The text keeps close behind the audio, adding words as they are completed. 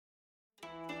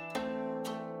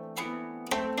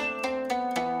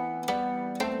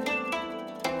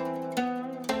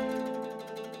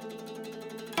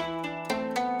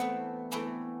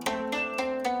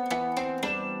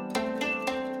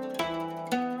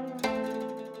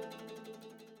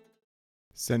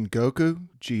Sengoku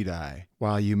Jidai.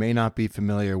 While you may not be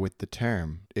familiar with the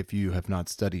term if you have not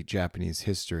studied Japanese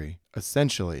history,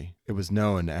 essentially it was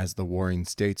known as the Warring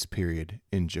States period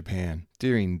in Japan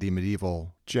during the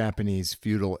medieval Japanese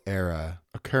feudal era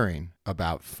occurring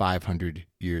about 500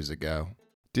 years ago.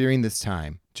 During this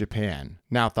time, Japan,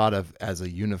 now thought of as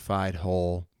a unified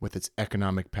whole with its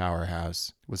economic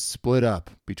powerhouse, was split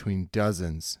up between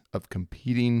dozens of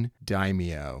competing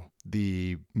daimyo,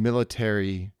 the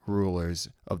military rulers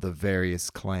of the various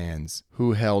clans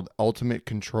who held ultimate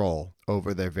control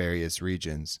over their various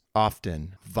regions,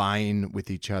 often vying with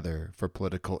each other for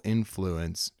political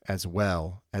influence as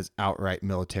well as outright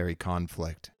military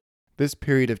conflict. This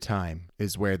period of time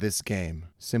is where this game,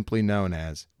 simply known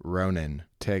as Ronin,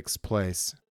 takes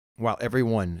place. While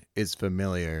everyone is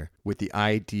familiar with the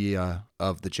idea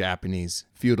of the Japanese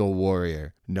feudal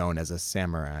warrior known as a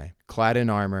samurai, clad in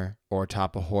armor or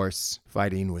atop a horse,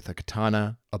 fighting with a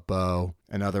katana, a bow,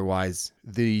 and otherwise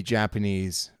the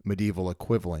Japanese medieval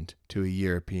equivalent to a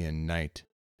European knight.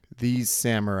 These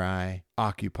samurai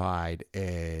occupied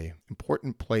an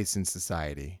important place in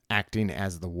society, acting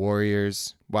as the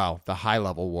warriors, the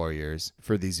high-level warriors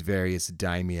for these various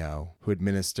daimyo who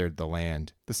administered the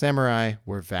land. The samurai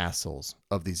were vassals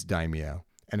of these daimyo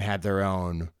and had their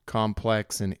own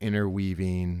complex and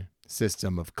interweaving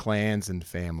system of clans and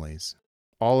families.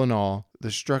 All in all,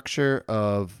 the structure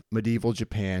of medieval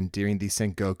Japan during the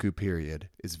Sengoku period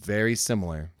is very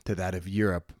similar to that of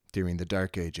Europe during the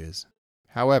Dark Ages.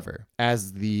 However,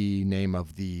 as the name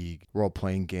of the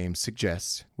role-playing game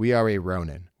suggests, we are a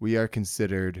Ronin. We are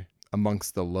considered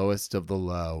amongst the lowest of the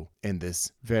low in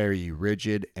this very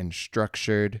rigid and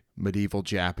structured medieval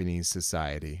Japanese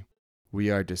society.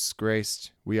 We are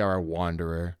disgraced, we are a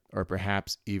wanderer, or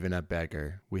perhaps even a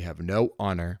beggar. We have no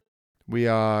honor. We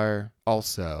are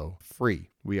also free.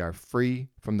 We are free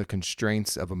from the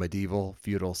constraints of a medieval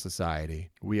feudal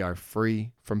society. We are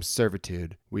free from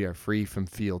servitude. We are free from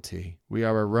fealty. We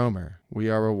are a roamer. We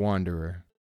are a wanderer.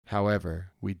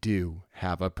 However, we do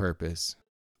have a purpose.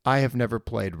 I have never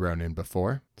played Ronin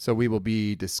before, so we will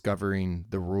be discovering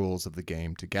the rules of the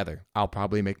game together. I'll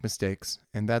probably make mistakes,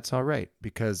 and that's all right,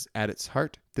 because at its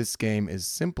heart, this game is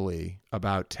simply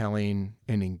about telling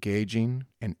an engaging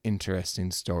and interesting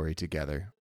story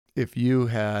together. If you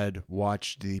had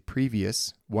watched the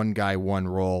previous One Guy, One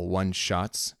Roll, One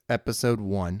Shots, episode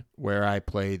 1, where I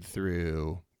played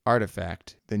through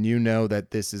Artifact, then you know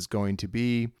that this is going to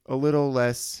be a little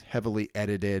less heavily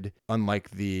edited,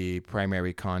 unlike the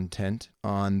primary content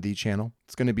on the channel.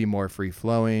 It's going to be more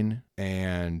free-flowing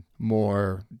and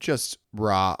more just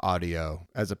raw audio,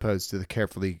 as opposed to the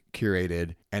carefully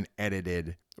curated and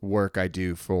edited work I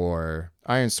do for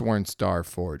Ironsworn Star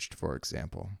Forged, for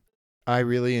example. I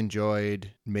really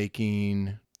enjoyed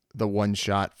making the one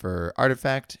shot for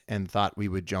Artifact and thought we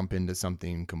would jump into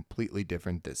something completely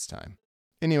different this time.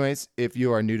 Anyways, if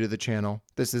you are new to the channel,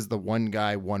 this is the One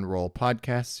Guy, One Roll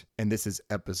podcast, and this is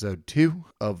episode 2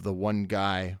 of the One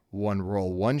Guy, One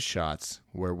Roll One Shots,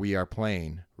 where we are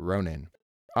playing Ronin.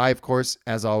 I, of course,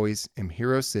 as always, am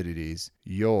Herocides,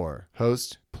 your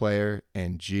host, player,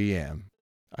 and GM.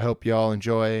 I hope y'all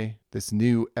enjoy this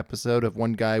new episode of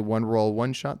One Guy, One Roll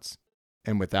One Shots.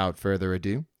 And without further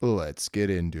ado, let's get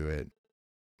into it.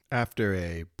 After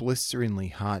a blisteringly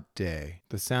hot day,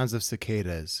 the sounds of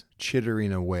cicadas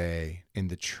chittering away in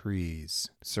the trees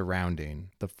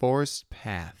surrounding the forest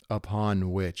path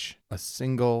upon which a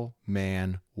single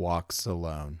man walks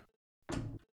alone.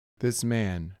 This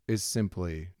man is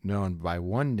simply known by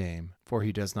one name, for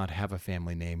he does not have a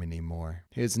family name anymore.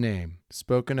 His name,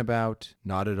 spoken about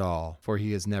not at all, for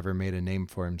he has never made a name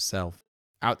for himself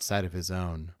outside of his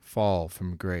own fall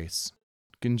from grace.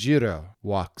 Genjiro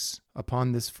walks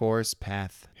upon this forest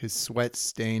path, his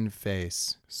sweat-stained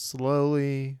face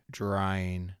slowly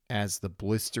drying as the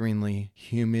blisteringly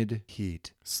humid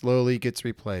heat slowly gets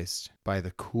replaced by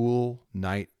the cool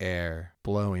night air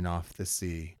blowing off the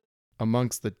sea.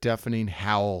 Amongst the deafening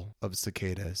howl of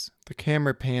cicadas, the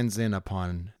camera pans in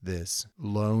upon this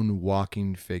lone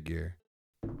walking figure.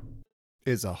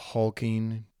 Is a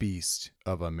hulking beast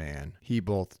of a man. He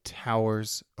both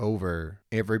towers over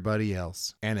everybody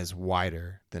else and is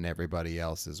wider than everybody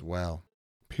else as well.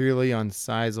 Purely on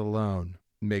size alone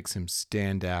makes him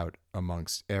stand out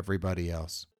amongst everybody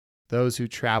else. Those who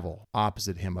travel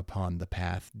opposite him upon the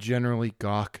path generally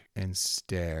gawk and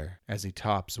stare as he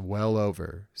tops well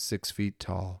over 6 feet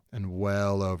tall and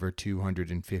well over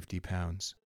 250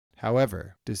 pounds.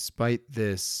 However, despite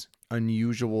this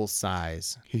unusual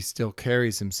size, he still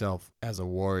carries himself as a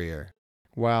warrior.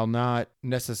 While not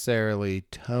necessarily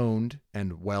toned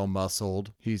and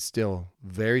well-muscled, he's still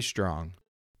very strong.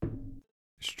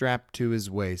 strapped to his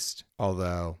waist,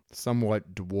 although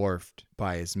somewhat dwarfed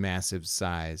by his massive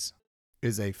size,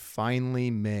 is a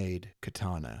finely made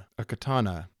katana. A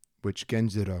katana which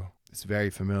Genjiro is very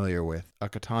familiar with. A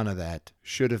katana that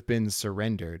should have been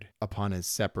surrendered upon his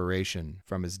separation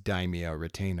from his daimyo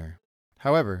retainer.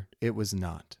 However, it was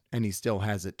not, and he still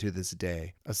has it to this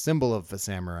day, a symbol of the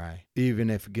samurai,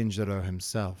 even if Genjiro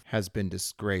himself has been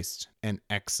disgraced and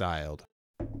exiled.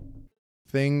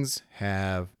 Things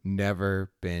have never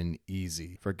been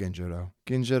easy for Genjiro.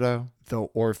 Genjiro, the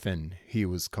orphan, he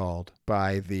was called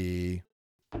by the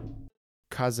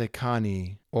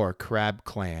Kazekani, or Crab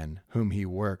Clan, whom he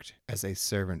worked as a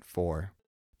servant for.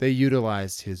 They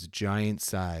utilized his giant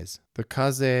size. The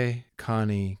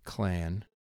Kazekani clan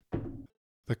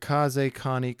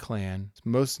is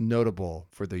most notable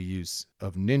for the use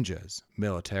of ninjas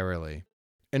militarily,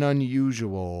 an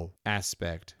unusual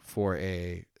aspect for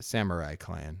a samurai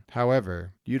clan.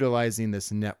 However, utilizing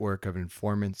this network of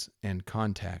informants and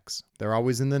contacts, they're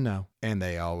always in the know, and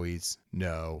they always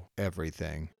know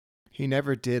everything. He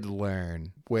never did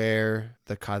learn where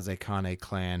the Kazekane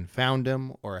clan found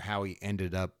him or how he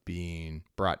ended up being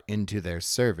brought into their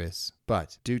service,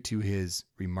 but due to his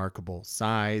remarkable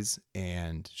size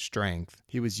and strength,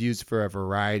 he was used for a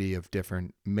variety of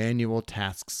different manual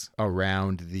tasks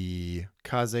around the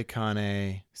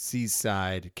Kazekane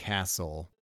seaside castle.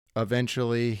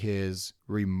 Eventually, his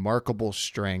remarkable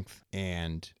strength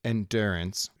and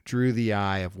endurance drew the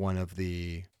eye of one of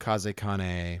the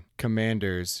Kazekane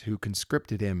commanders who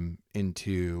conscripted him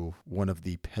into one of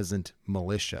the peasant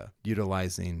militia,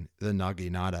 utilizing the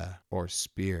naginata, or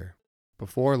spear.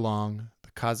 Before long,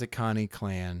 the Kazekane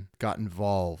clan got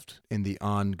involved in the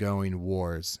ongoing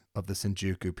wars of the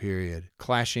Senjuku period,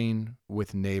 clashing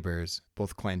with neighbors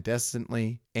both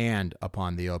clandestinely and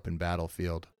upon the open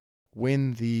battlefield.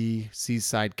 When the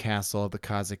seaside castle of the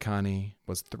Kazekane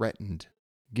was threatened,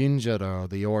 Genjiro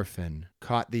the orphan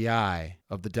caught the eye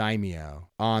of the daimyo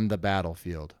on the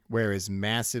battlefield, where his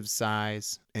massive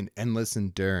size and endless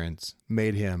endurance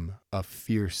made him a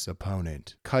fierce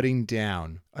opponent, cutting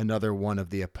down another one of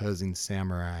the opposing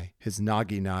samurai, his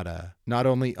naginata, not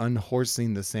only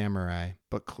unhorsing the samurai,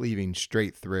 but cleaving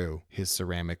straight through his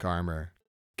ceramic armor,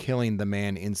 killing the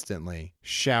man instantly,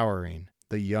 showering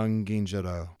the young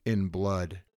Genjiro in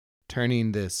blood,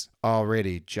 turning this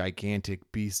already gigantic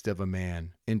beast of a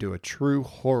man into a true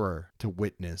horror to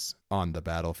witness on the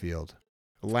battlefield.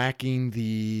 Lacking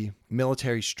the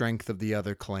military strength of the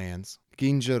other clans,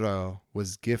 Genjiro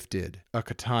was gifted a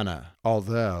katana,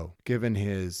 although, given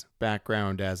his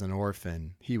background as an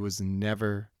orphan, he was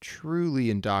never truly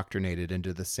indoctrinated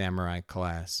into the samurai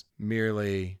class,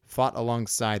 merely fought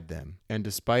alongside them, and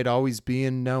despite always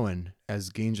being known as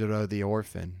Genjiro the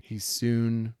orphan, he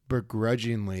soon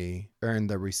begrudgingly earned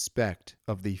the respect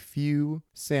of the few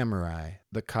samurai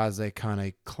the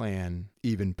Kazekane clan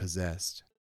even possessed.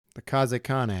 The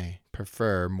Kazekane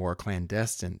prefer more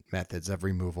clandestine methods of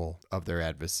removal of their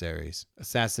adversaries.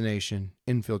 Assassination,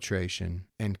 infiltration,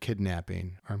 and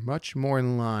kidnapping are much more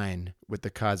in line with the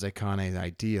Kazekane's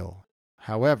ideal.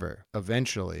 However,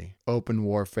 eventually, open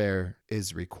warfare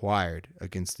is required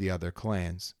against the other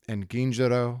clans, and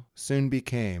Genjiro soon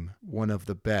became one of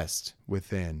the best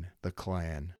within the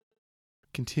clan.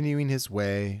 Continuing his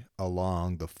way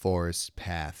along the forest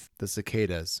path, the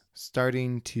cicadas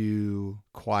starting to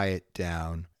quiet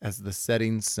down as the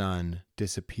setting sun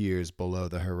disappears below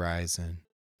the horizon.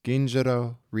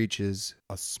 Genjiro reaches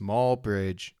a small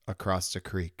bridge across a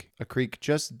creek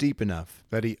just deep enough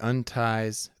that he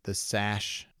unties the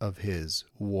sash of his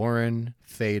worn,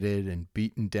 faded, and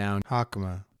beaten down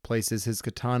hakama, places his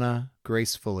katana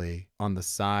gracefully on the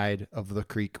side of the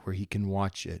creek where he can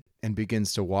watch it, and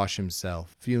begins to wash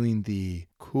himself, feeling the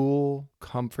cool,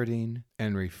 comforting,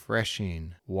 and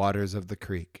refreshing waters of the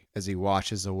creek as he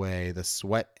washes away the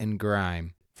sweat and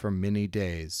grime from many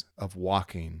days of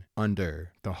walking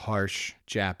under the harsh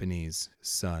Japanese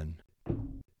sun.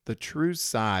 The true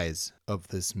size of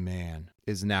this man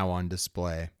is now on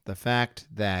display. The fact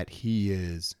that he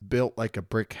is built like a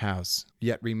brick house,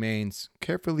 yet remains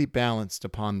carefully balanced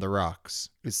upon the rocks,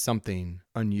 is something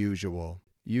unusual.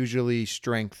 Usually,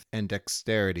 strength and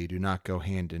dexterity do not go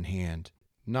hand in hand.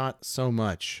 Not so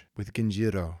much with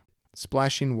Genjiro.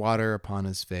 Splashing water upon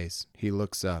his face, he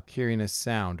looks up, hearing a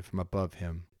sound from above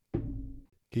him.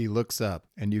 He looks up,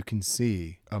 and you can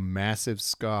see a massive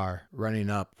scar running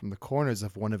up from the corners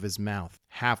of one of his mouth,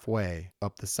 halfway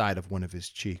up the side of one of his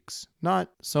cheeks. Not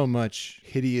so much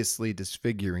hideously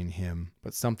disfiguring him,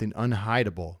 but something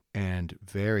unhideable and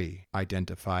very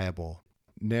identifiable.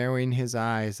 Narrowing his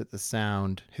eyes at the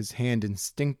sound, his hand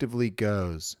instinctively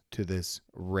goes to this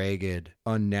ragged,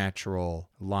 unnatural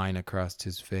line across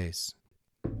his face.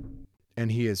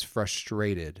 And he is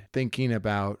frustrated, thinking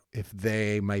about if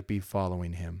they might be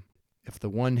following him. If the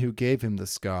one who gave him the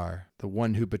scar, the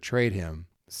one who betrayed him,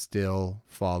 still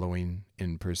following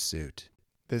in pursuit.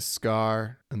 This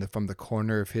scar, and from the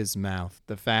corner of his mouth,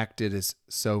 the fact it is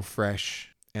so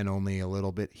fresh and only a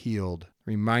little bit healed,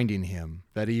 reminding him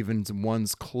that even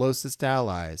one's closest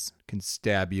allies can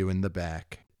stab you in the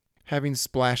back. Having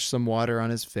splashed some water on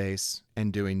his face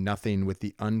and doing nothing with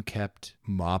the unkept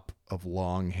mop of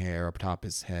long hair atop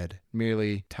his head,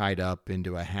 merely tied up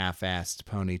into a half-assed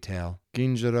ponytail,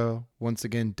 Ginjiro once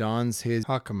again dons his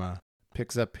hakama,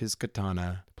 picks up his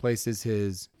katana, places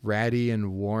his ratty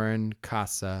and worn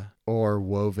kasa, or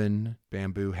woven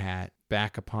bamboo hat,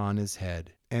 back upon his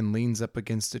head, and leans up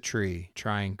against a tree,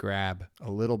 trying to grab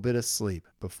a little bit of sleep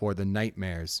before the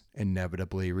nightmares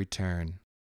inevitably return.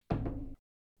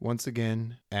 Once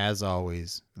again, as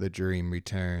always, the dream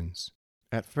returns.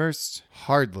 At first,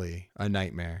 hardly a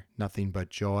nightmare, nothing but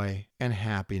joy and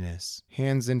happiness,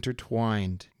 hands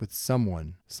intertwined with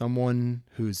someone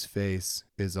whose face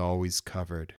is always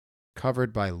covered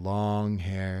by long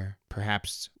hair,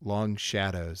 perhaps long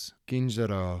shadows.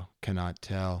 Ginjiro cannot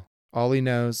tell. All he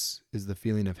knows is the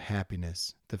feeling of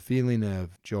happiness, the feeling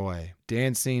of joy,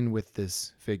 dancing with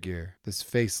this figure, this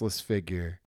faceless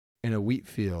figure, in a wheat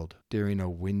field during a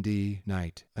windy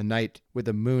night, a night with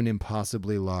a moon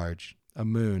impossibly large, a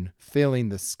moon filling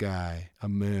the sky, a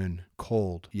moon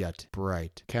cold yet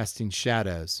bright, casting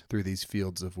shadows through these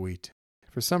fields of wheat.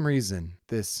 For some reason,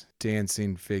 this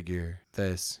dancing figure,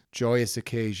 this joyous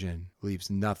occasion, leaves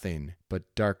nothing but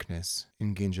darkness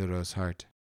in Ginjiro's heart.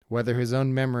 Whether his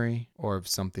own memory or of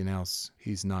something else,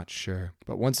 he's not sure.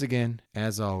 But once again,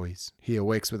 as always, he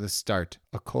awakes with a start,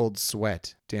 a cold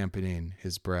sweat dampening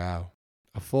his brow.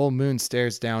 A full moon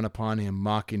stares down upon him,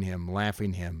 mocking him,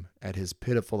 laughing him at his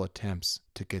pitiful attempts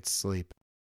to get sleep.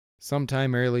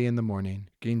 Sometime early in the morning,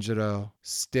 Ginjiro,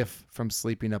 stiff from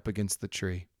sleeping up against the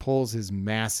tree, pulls his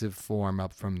massive form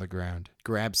up from the ground,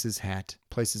 grabs his hat,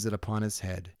 places it upon his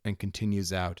head, and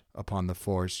continues out upon the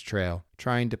forest trail,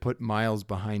 trying to put miles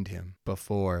behind him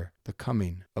before the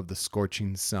coming of the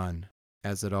scorching sun,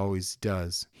 as it always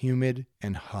does, humid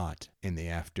and hot in the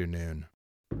afternoon.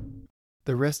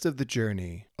 The rest of the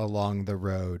journey along the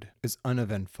road is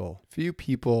uneventful. Few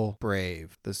people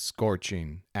brave the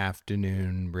scorching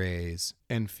afternoon rays,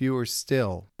 and fewer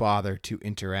still bother to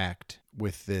interact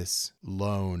with this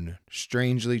lone,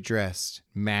 strangely dressed,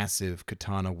 massive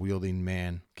katana-wielding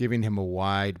man, giving him a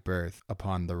wide berth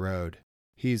upon the road.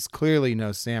 He's clearly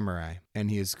no samurai,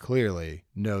 and he is clearly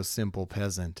no simple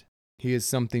peasant. He is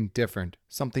something different,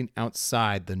 something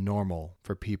outside the normal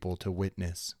for people to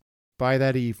witness. By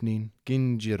that evening,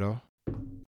 Ginjiro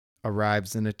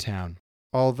arrives in a town.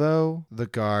 Although the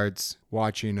guards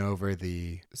watching over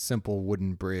the simple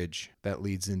wooden bridge that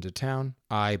leads into town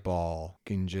eyeball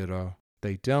Ginjiro,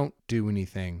 they don't do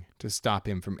anything to stop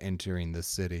him from entering the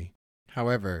city.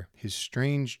 However, his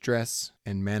strange dress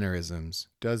and mannerisms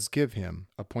does give him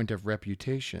a point of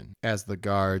reputation as the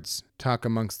guards talk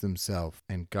amongst themselves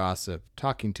and gossip,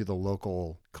 talking to the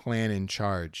local clan in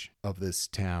charge of this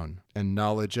town, and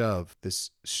knowledge of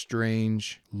this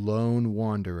strange lone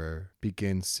wanderer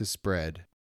begins to spread.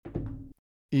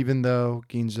 Even though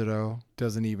Ginjiro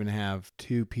doesn't even have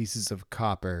 2 pieces of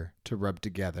copper to rub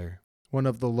together, one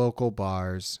of the local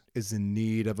bars is in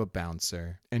need of a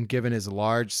bouncer, and given his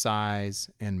large size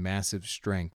and massive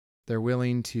strength, they're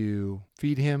willing to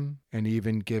feed him and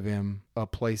even give him a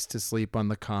place to sleep on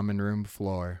the common room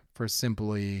floor for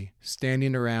simply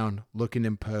standing around looking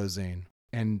imposing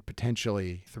and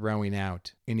potentially throwing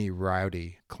out any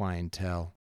rowdy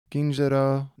clientele.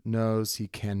 Ginjiro knows he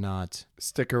cannot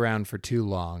stick around for too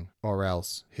long, or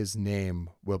else his name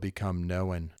will become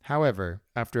known. However,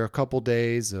 after a couple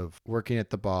days of working at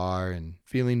the bar and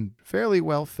feeling fairly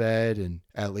well fed and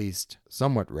at least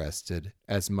somewhat rested,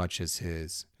 as much as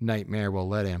his nightmare will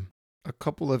let him, a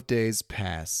couple of days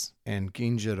pass, and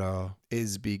Ginjiro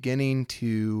is beginning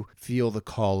to feel the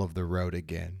call of the road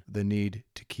again, the need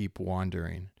to keep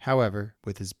wandering. However,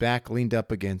 with his back leaned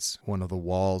up against one of the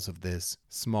walls of this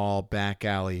small back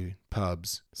alley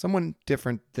pubs, someone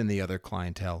different than the other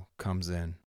clientele comes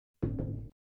in.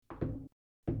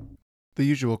 The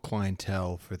usual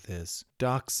clientele for this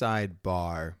dockside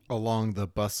bar along the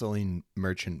bustling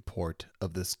merchant port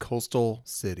of this coastal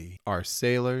city are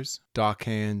sailors,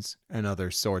 dockhands, and other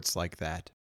sorts like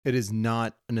that. It is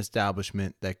not an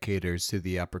establishment that caters to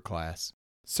the upper class.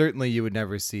 Certainly you would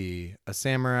never see a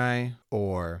samurai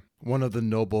or one of the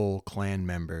noble clan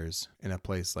members in a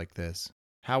place like this.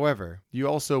 However, you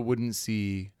also wouldn't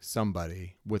see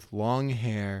somebody with long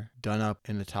hair done up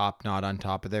in a top knot on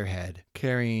top of their head,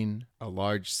 carrying a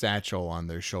large satchel on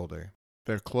their shoulder.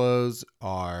 Their clothes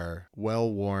are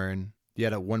well worn,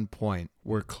 yet at one point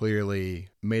were clearly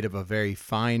made of a very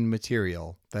fine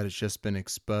material that has just been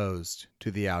exposed to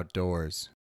the outdoors.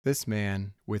 This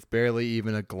man, with barely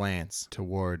even a glance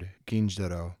toward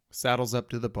Ginjiro, saddles up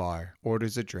to the bar,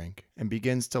 orders a drink, and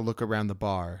begins to look around the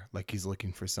bar like he's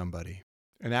looking for somebody.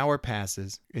 An hour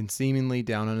passes, and seemingly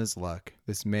down on his luck,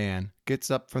 this man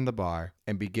gets up from the bar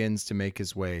and begins to make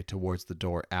his way towards the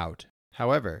door out.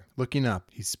 However, looking up,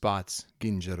 he spots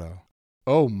Ginjiro.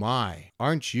 "Oh my,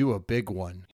 aren't you a big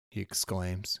one?" he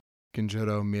exclaims.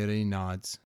 Ginjiro merely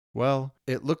nods. "Well,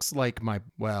 it looks like my,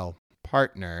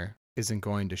 partner isn't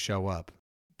going to show up,"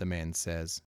 the man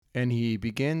says. And he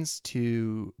begins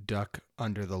to duck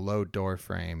under the low door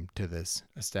frame to this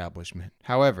establishment.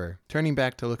 However, turning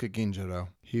back to look at Ginjiro,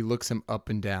 he looks him up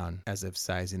and down as if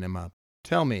sizing him up.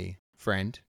 "Tell me,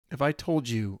 friend, if I told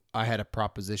you I had a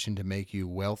proposition to make you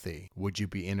wealthy, would you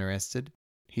be interested?"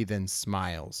 He then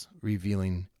smiles,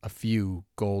 revealing a few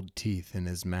gold teeth in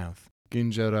his mouth.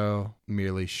 Ginjiro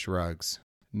merely shrugs.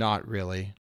 "Not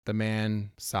really." The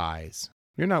man sighs.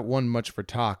 "You're not one much for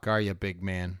talk, are you, big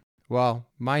man?" "Well,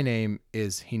 my name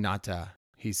is Hinata,"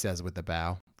 he says with a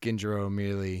bow. Ginjiro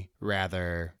merely,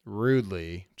 rather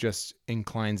rudely, just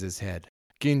inclines his head.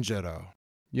 "Ginjiro,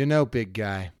 you know, big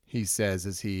guy," he says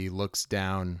as he looks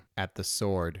down at the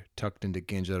sword tucked into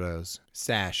Ginjiro's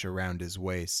sash around his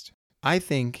waist. "I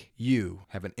think you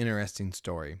have an interesting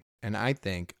story, and I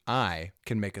think I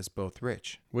can make us both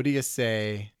rich. What do you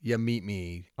say you meet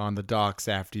me on the docks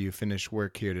after you finish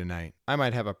work here tonight? I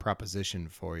might have a proposition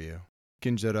for you."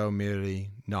 Ginjiro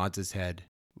merely nods his head.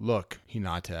 "Look,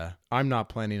 Hinata, I'm not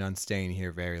planning on staying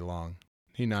here very long."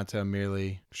 Hinata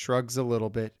merely shrugs a little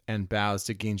bit and bows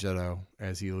to Ginjiro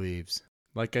as he leaves.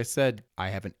 "Like I said, I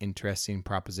have an interesting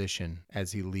proposition,"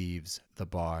 as he leaves the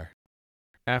bar.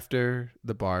 After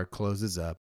the bar closes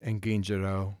up and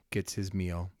Ginjiro gets his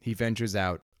meal, he ventures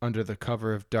out under the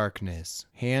cover of darkness,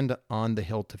 hand on the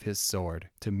hilt of his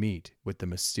sword, to meet with the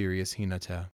mysterious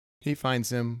Hinata. He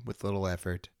finds him, with little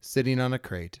effort, sitting on a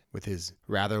crate with his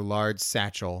rather large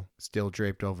satchel still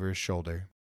draped over his shoulder.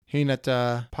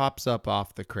 Hinata pops up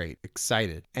off the crate,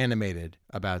 excited, animated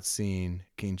about seeing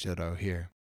Ginjiro here.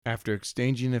 After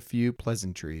exchanging a few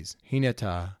pleasantries,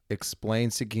 Hinata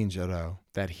explains to Ginjiro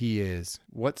that he is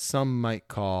what some might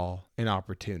call an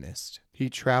opportunist. He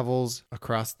travels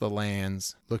across the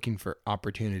lands looking for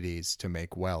opportunities to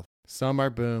make wealth. Some are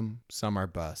boom, some are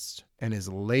bust. And his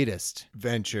latest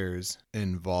ventures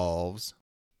involves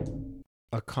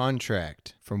a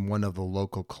contract from one of the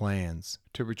local clans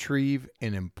to retrieve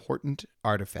an important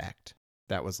artifact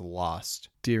that was lost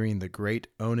during the Great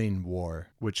Ronin War,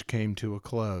 which came to a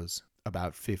close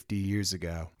about 50 years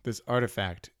ago. This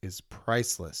artifact is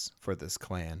priceless for this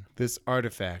clan. This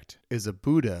artifact is a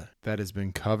Buddha that has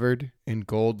been covered in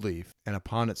gold leaf, and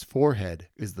upon its forehead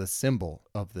is the symbol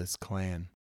of this clan.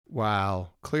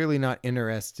 While clearly not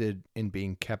interested in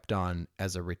being kept on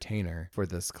as a retainer for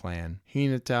this clan,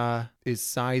 Hinata is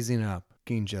sizing up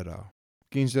Ginjiro.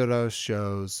 Ginjiro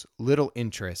shows little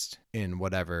interest in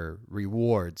whatever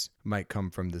rewards might come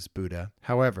from this Buddha.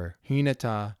 However,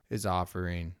 Hinata is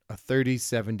offering a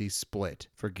 30-70 split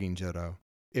for Ginjiro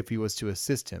if he was to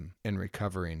assist him in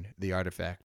recovering the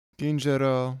artifact.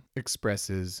 Ginjiro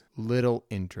expresses little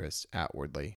interest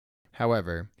outwardly.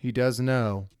 However, he does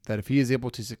know that if he is able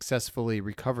to successfully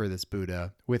recover this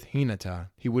Buddha with Hinata,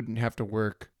 he wouldn't have to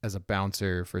work as a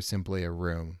bouncer for simply a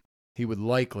room. He would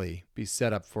likely be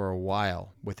set up for a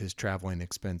while with his traveling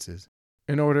expenses.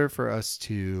 In order for us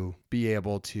to be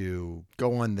able to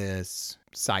go on this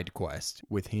side quest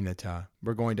with Hinata,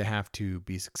 we're going to have to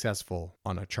be successful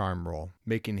on a charm roll,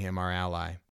 making him our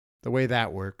ally. The way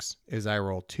that works is I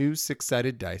roll 2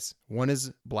 6-sided dice. One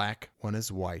is black, one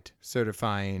is white,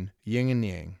 certifying yin and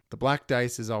yang. The black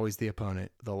dice is always the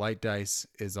opponent. The light dice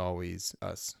is always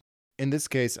us. In this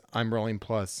case, I'm rolling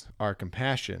plus our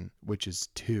compassion, which is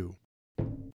 2.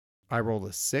 I rolled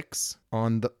a 6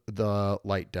 on the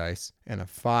light dice and a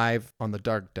 5 on the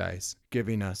dark dice,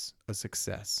 giving us a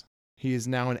success. He is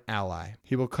now an ally.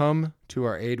 He will come to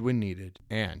our aid when needed,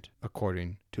 and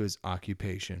according to his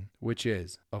occupation, which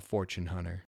is a fortune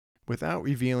hunter. Without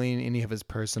revealing any of his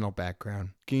personal background,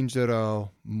 Ginjiro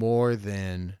more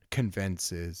than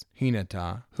convinces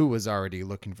Hinata, who was already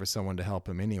looking for someone to help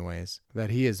him anyways, that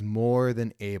he is more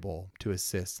than able to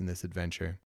assist in this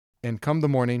adventure. And come the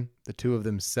morning, the two of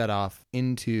them set off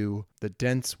into the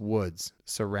dense woods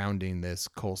surrounding this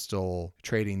coastal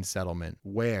trading settlement,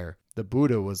 where the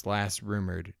Buddha was last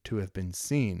rumored to have been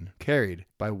seen, carried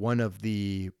by one of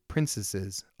the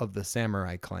princesses of the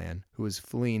samurai clan who was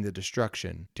fleeing the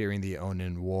destruction during the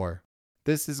Onin War.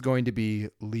 This is going to be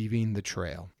leaving the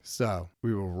trail, so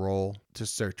we will roll to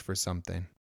search for something.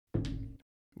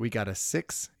 We got a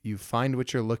 6. You find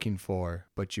what you're looking for,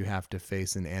 but you have to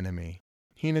face an enemy.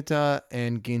 Hinata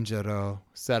and Ginjiro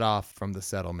set off from the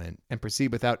settlement and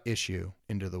proceed without issue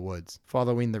into the woods,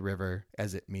 following the river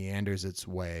as it meanders its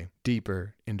way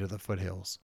deeper into the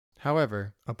foothills.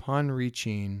 However, upon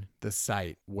reaching the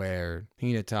site where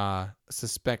Hinata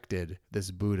suspected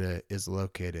this Buddha is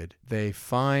located, they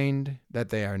find that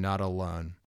they are not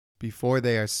alone. Before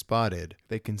they are spotted,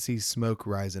 they can see smoke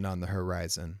rising on the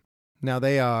horizon. Now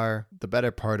they are the better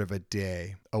part of a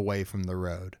day away from the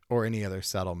road or any other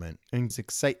settlement, and his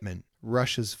excitement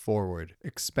rushes forward,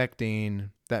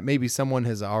 expecting that maybe someone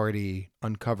has already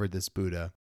uncovered this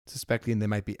Buddha, suspecting they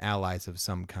might be allies of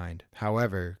some kind.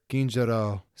 However,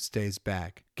 Ginjiro stays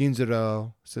back.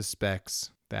 Ginjiro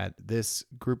suspects that this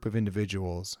group of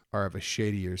individuals are of a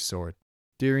shadier sort.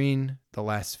 During the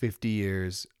last 50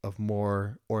 years of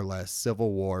more or less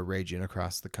civil war raging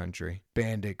across the country,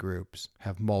 bandit groups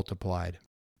have multiplied.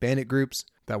 Bandit groups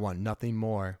that want nothing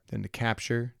more than to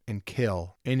capture and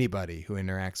kill anybody who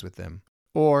interacts with them.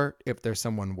 Or, if there's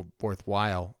someone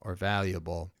worthwhile or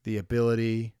valuable, the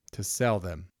ability to sell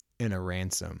them in a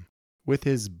ransom. With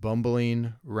his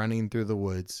bumbling running through the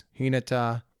woods,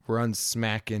 Hinata runs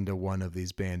smack into one of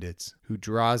these bandits, who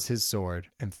draws his sword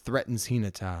and threatens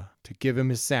Hinata to give him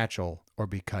his satchel or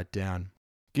be cut down.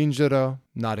 Ginjiro,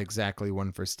 not exactly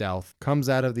one for stealth, comes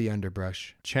out of the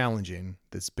underbrush, challenging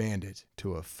this bandit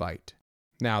to a fight.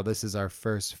 Now, this is our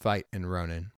first fight in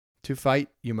Ronin. To fight,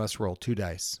 you must roll 2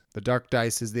 dice. The dark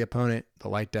dice is the opponent, the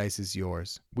light dice is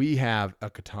yours. We have a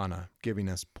katana, giving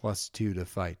us +2 to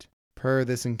fight. Per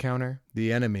this encounter,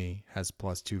 the enemy has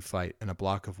 +2 fight and a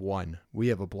block of 1. We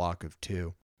have a block of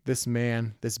 2. This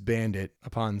bandit,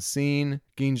 upon seeing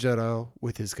Ginjiro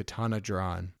with his katana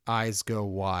drawn, eyes go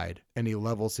wide, and he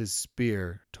levels his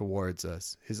spear towards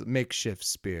us, his makeshift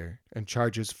spear, and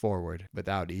charges forward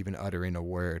without even uttering a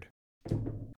word.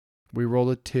 We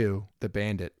rolled a 2, the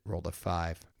bandit rolled a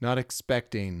 5. Not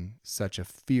expecting such a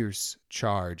fierce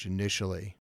charge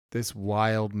initially, this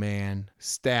wild man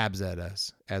stabs at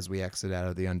us as we exit out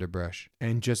of the underbrush,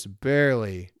 and just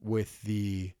barely with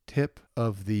the tip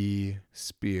of the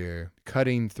spear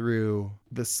cutting through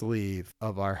the sleeve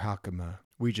of our hakama,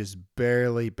 we just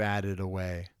barely bat it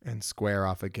away and square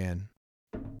off again.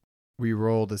 We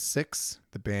rolled a 6,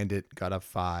 the bandit got a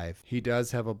 5. He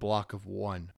does have a block of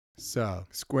 1. So,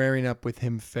 squaring up with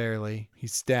him fairly, he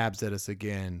stabs at us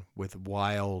again with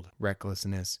wild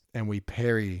recklessness, and we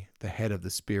parry the head of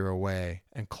the spear away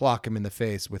and clock him in the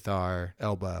face with our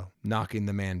elbow, knocking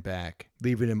the man back,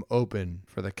 leaving him open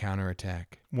for the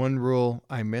counterattack. One rule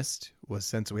I missed was,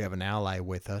 since we have an ally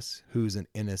with us who's an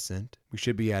innocent, we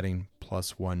should be adding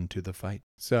 +1 to the fight.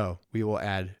 So, we will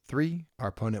add 3, our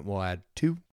opponent will add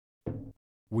 2.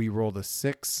 We rolled a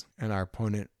 6, and our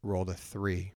opponent rolled a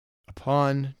 3.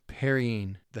 Upon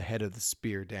parrying the head of the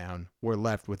spear down, we're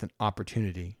left with an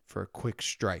opportunity for a quick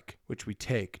strike, which we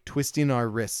take, twisting our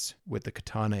wrists with the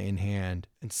katana in hand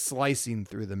and slicing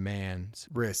through the man's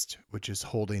wrist, which is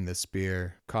holding the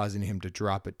spear, causing him to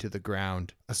drop it to the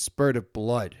ground. A spurt of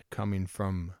blood coming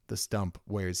from the stump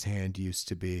where his hand used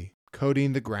to be,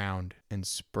 coating the ground and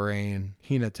spraying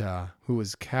Hinata, who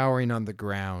was cowering on the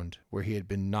ground where he had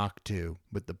been knocked to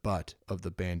with the butt of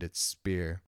the bandit's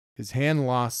spear. His hand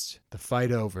lost, the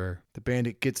fight over, the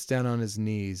bandit gets down on his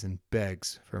knees and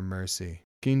begs for mercy.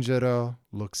 Ginjiro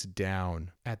looks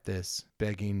down at this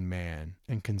begging man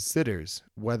and considers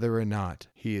whether or not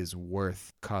he is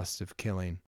worth cost of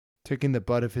killing. Taking the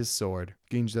butt of his sword,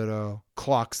 Ginjiro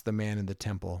clocks the man in the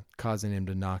temple, causing him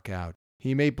to knock out.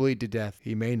 He may bleed to death,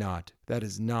 he may not. That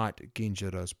is not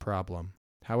Ginjiro's problem.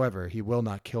 However, he will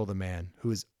not kill the man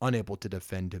who is unable to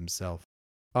defend himself.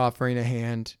 Offering a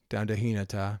hand down to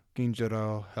Hinata,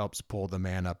 Ginjiro helps pull the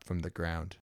man up from the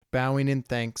ground. Bowing in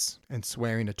thanks and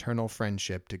swearing eternal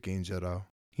friendship to Ginjiro,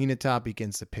 Hinata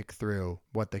begins to pick through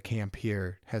what the camp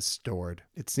here has stored.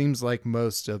 It seems like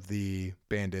most of the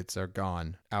bandits are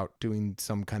gone, out doing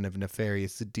some kind of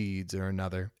nefarious deeds or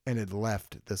another, and had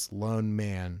left this lone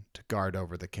man to guard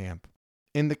over the camp.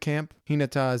 In the camp,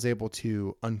 Hinata is able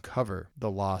to uncover the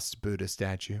lost Buddha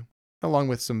statue, along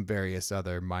with some various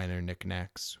other minor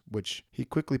knickknacks, which he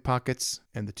quickly pockets,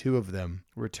 and the two of them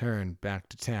return back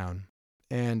to town.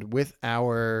 And with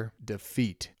our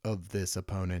defeat of this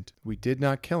opponent, we did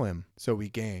not kill him, so we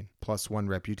gain +1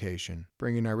 reputation,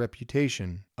 bringing our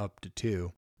reputation up to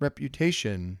 2.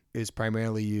 Reputation is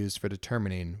primarily used for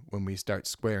determining when we start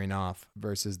squaring off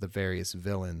versus the various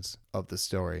villains of the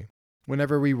story.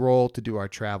 Whenever we roll to do our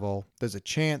travel, there's a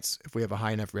chance, if we have a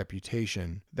high enough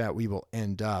reputation, that we will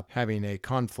end up having a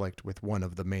conflict with one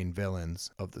of the main villains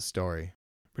of the story.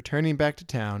 Returning back to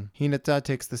town, Hinata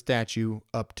takes the statue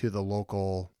up to the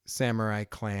local samurai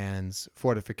clan's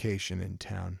fortification in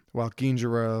town, while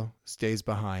Ginjiro stays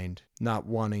behind, not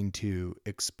wanting to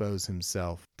expose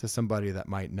himself to somebody that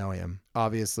might know him.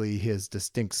 Obviously, his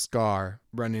distinct scar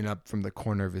running up from the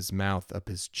corner of his mouth up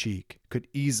his cheek could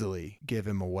easily give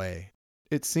him away.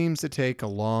 It seems to take a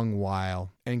long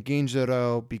while, and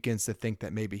Ginjiro begins to think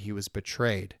that maybe he was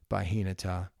betrayed by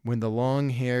Hinata when the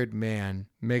long-haired man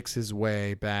makes his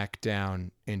way back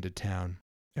down into town.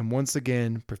 And once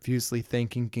again, profusely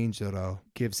thanking Ginjiro,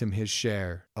 gives him his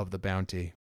share of the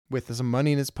bounty. With some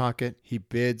money in his pocket, he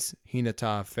bids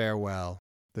Hinata farewell.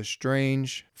 The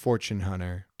strange fortune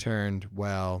hunter turned,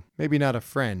 well, maybe not a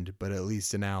friend, but at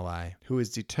least an ally, who is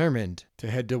determined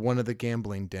to head to one of the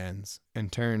gambling dens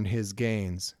and turn his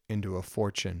gains into a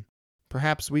fortune.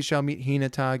 Perhaps we shall meet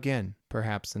Hinata again,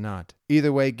 perhaps not.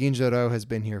 Either way, Ginjiro has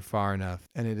been here far enough,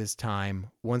 and it is time,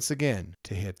 once again,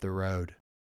 to hit the road.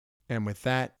 And with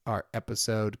that, our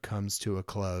episode comes to a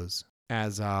close,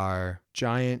 as our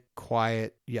giant,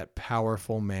 quiet, yet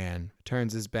powerful man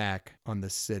turns his back on the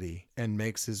city and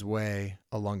makes his way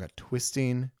along a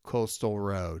twisting coastal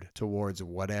road towards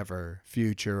whatever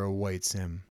future awaits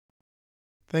him.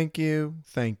 Thank you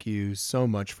so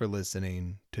much for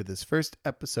listening to this first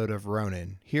episode of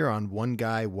Ronin here on One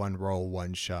Guy, One Roll,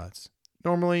 One Shots.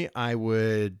 Normally, I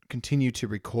would continue to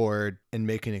record and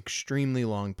make an extremely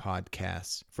long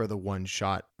podcast for the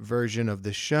one-shot version of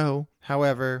the show.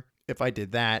 However, if I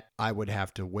did that, I would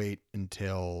have to wait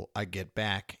until I get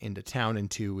back into town in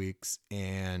 2 weeks.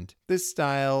 And this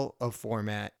style of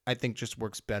format, I think, just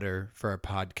works better for a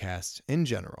podcast in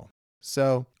general.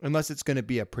 So, unless it's going to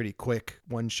be a pretty quick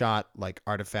one-shot like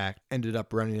Artifact ended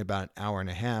up running about an hour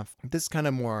and a half, this kind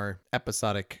of more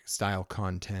episodic style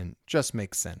content just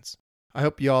makes sense. I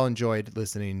hope you all enjoyed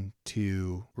listening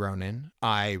to Ronin.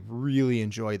 I really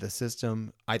enjoy the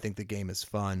system. I think the game is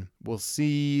fun. We'll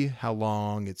see how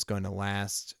long it's going to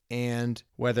last and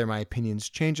whether my opinions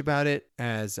change about it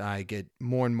as I get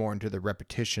more and more into the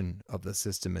repetition of the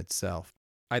system itself.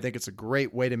 I think it's a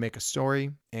great way to make a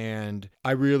story, and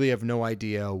I really have no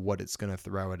idea what it's going to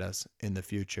throw at us in the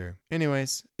future.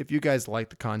 Anyways, if you guys like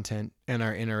the content and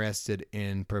are interested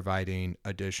in providing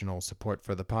additional support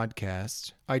for the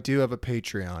podcast, I do have a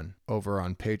Patreon over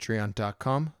on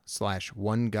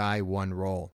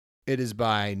patreon.com/oneguyOneroll. It is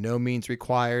by no means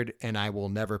required, and I will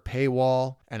never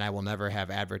paywall, and I will never have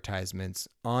advertisements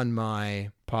on my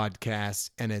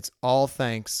podcast, and it's all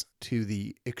thanks to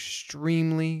the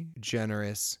extremely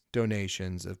generous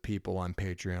donations of people on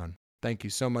Patreon. Thank you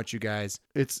so much, you guys.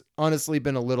 It's honestly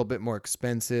been a little bit more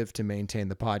expensive to maintain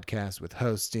the podcast with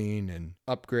hosting and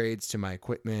upgrades to my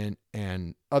equipment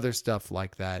and other stuff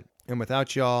like that. And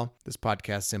without y'all, this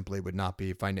podcast simply would not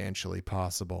be financially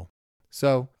possible.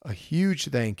 So, a huge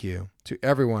thank you to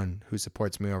everyone who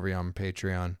supports me over on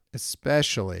Patreon,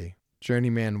 especially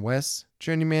Journeyman Wes,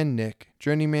 Journeyman Nick,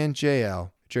 Journeyman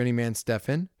JL, Journeyman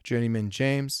Stefan, Journeyman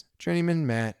James, Journeyman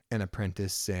Matt, and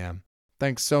Apprentice Sam.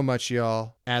 Thanks so much,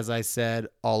 y'all. As I said,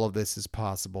 all of this is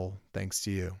possible thanks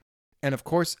to you. And of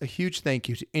course, a huge thank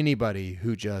you to anybody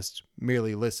who just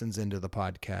merely listens into the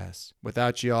podcast.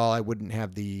 Without y'all, I wouldn't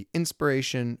have the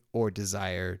inspiration or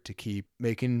desire to keep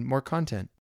making more content.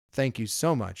 Thank you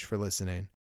so much for listening.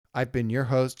 I've been your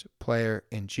host, player,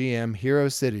 and GM Hero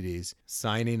Cities,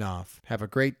 signing off. Have a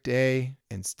great day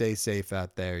and stay safe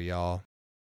out there, y'all.